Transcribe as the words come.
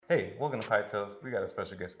Hey, welcome to Pie Tales. We got a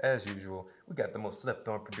special guest as usual. We got the most slept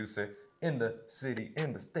on producer in the city,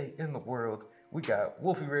 in the state, in the world. We got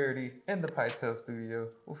Wolfie Rarity in the Pie Tales studio.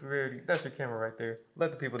 Wolfie Rarity, that's your camera right there.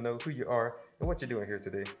 Let the people know who you are and what you're doing here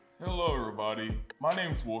today. Hello, everybody. My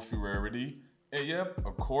name's Wolfie Rarity, and yep,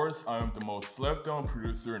 of course, I'm the most slept-on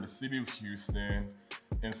producer in the city of Houston,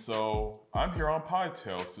 and so I'm here on Pie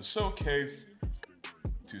Tales to show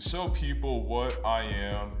people what I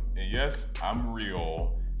am, and yes, I'm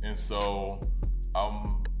real, and so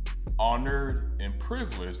I'm honored and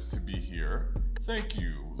privileged to be here. Thank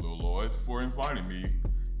you, Lil Lloyd, for inviting me.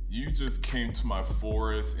 You just came to my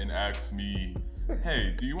forest and asked me,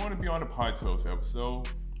 "Hey, do you want to be on the Pie Tales episode?"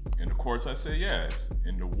 And of course, I said yes.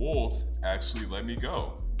 And the wolves actually let me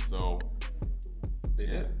go. So They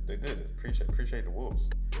yeah, did. They did. Appreciate the wolves.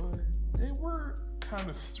 but they were kind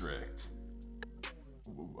of strict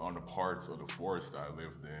on the parts of the forest I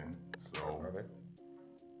lived in. So Are they?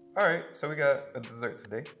 All right, so we got a dessert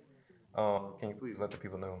today. Can you please let the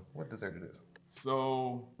people know what dessert it is?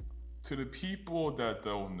 so to the people that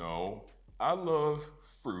don't know, I love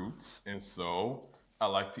fruits, and so I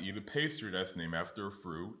like to eat a pastry that's named after a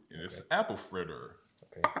fruit, and it's Okay. apple fritter.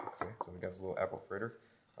 Okay. So we got this little apple fritter.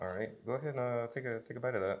 All right, go ahead and take a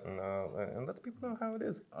bite of that and let the people know how it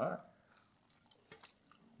is. All right.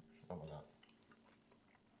 Oh my god.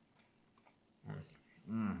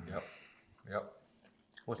 Mm, Yep. Yep.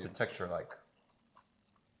 What's the texture like?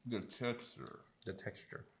 the texture. The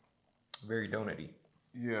texture. Very donutty.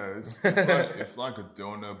 Yeah, it's like a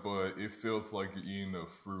donut, but it feels like you're eating a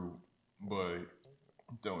fruit, but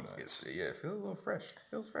donuts. Yeah, it feels a little fresh.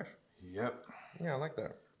 Feels fresh. Yep, Yeah, I like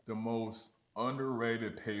that. the most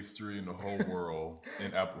underrated pastry in the whole world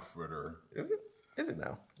in apple fritter. Is it? Is it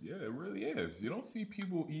now? Yeah, it really is. You don't see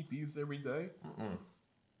people eat these every day. Mm-mm.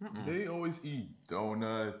 Mm-mm. They always eat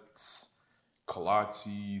donuts,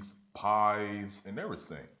 kolaches, pies, and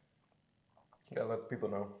everything. You gotta let the people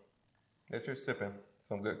know that you're sipping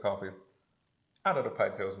some good coffee out of the Pie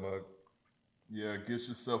Tales mug. Yeah, get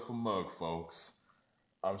yourself a mug, folks.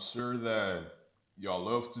 I'm sure that y'all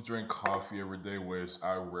love to drink coffee every day, which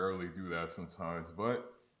I rarely do that sometimes,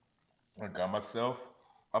 but I got myself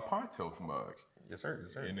a Pine Toast mug. Yes, sir.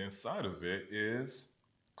 Yes, sir. And inside of it is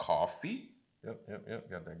coffee. Yep.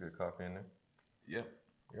 Got that good coffee in there. Yep.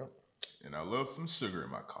 Yep. And I love some sugar in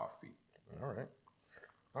my coffee. All right.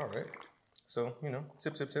 All right. So,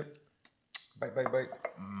 sip. Bite.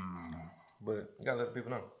 Mm. But you gotta let the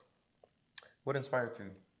people know. What inspired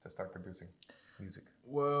you to start producing music?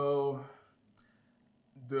 Well,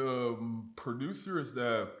 the producers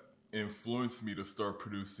that influenced me to start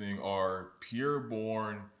producing are Pierre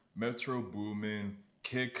Bourne, Metro Boomin,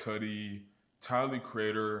 Kid Cudi, Tyler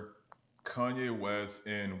Creator, Kanye West,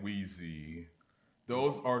 and Wheezy.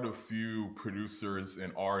 Those are the few producers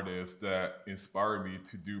and artists that inspired me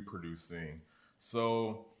to do producing.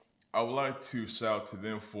 So I would like to shout to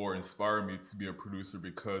them for inspiring me to be a producer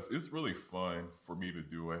because it's really fun for me to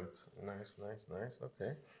do it. Nice.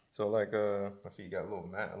 Okay. So like I see you got a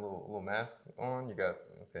little mask on. You got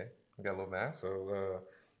a little mask. So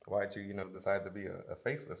why'd you decide to be a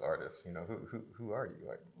faceless artist? Who are you?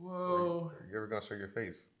 Like Well, are you ever gonna show your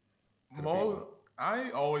face to the people? Mo,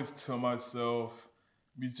 I always tell myself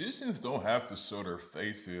musicians don't have to show their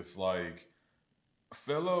faces. Like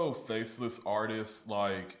fellow faceless artists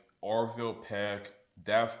like Orville Peck,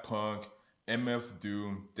 Daft Punk, MF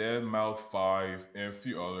Doom, Dead Mouse 5, and a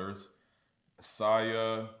few others,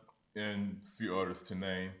 Saya, and a few others to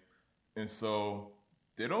name. And so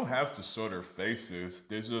they don't have to show their faces,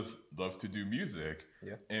 they just love to do music.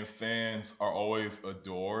 Yeah. And fans are always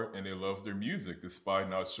adore and they love their music despite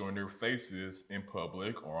not showing their faces in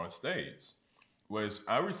public or on stage. Which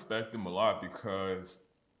I respect them a lot because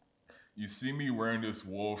you see me wearing this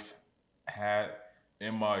wolf hat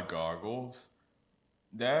and my goggles.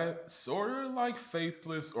 That sort of like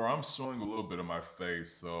faceless, or I'm showing a little bit of my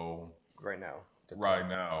face, so Right now. To right talk.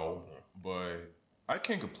 now, but I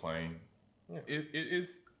can't complain. Yeah.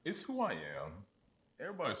 It's who I am.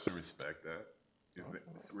 Everybody should respect that.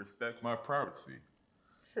 Respect my privacy.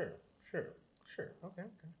 Sure. Sure. Sure. Okay.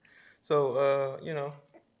 So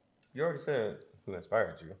you already said who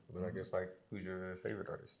inspired you, but I Mhm. guess like who's your favorite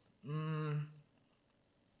artist? Mm,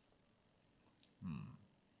 hmm.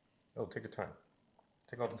 Oh, take your time.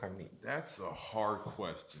 Take all the time you need. That's a hard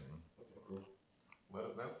question. Let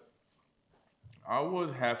us know. I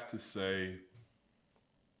would have to say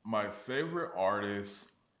my favorite artist.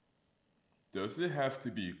 Does it have to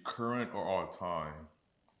be current or all time?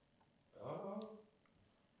 Uh,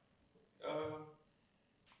 uh,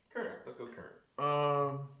 current. Let's go current.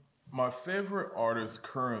 Um, my favorite artist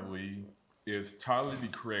currently is Tyler the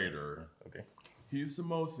Creator. Okay. He's the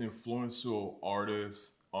most influential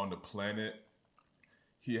artist on the planet.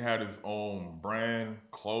 He had his own brand,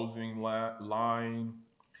 clothing line,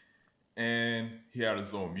 and he had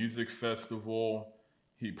his own music festival.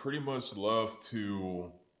 He pretty much loved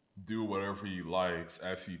to do whatever he likes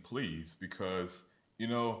as he pleased because, you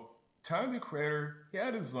know, Tyler the Creator, he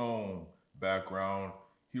had his own background.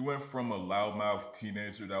 He went from a loudmouth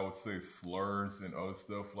teenager that would say slurs and other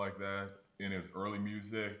stuff like that in his early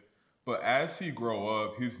music. But as he grow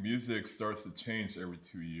up, his music starts to change every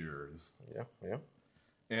 2 years. Yeah, yeah.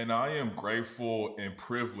 And I am grateful and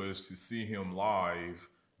privileged to see him live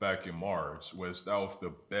back in March, which that was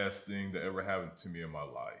the best thing that ever happened to me in my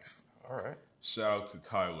life. All right. Shout out to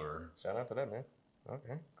Tyler. Shout out to that, man.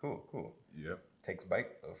 Okay, cool, cool. Yep. Takes bite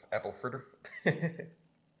of apple fritter.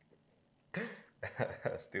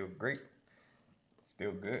 Still great.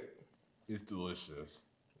 Still good. It's delicious.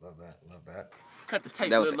 Love that, love that. Cut the tape,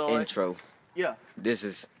 That was little the Lloyd. intro. Yeah. This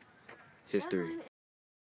is history.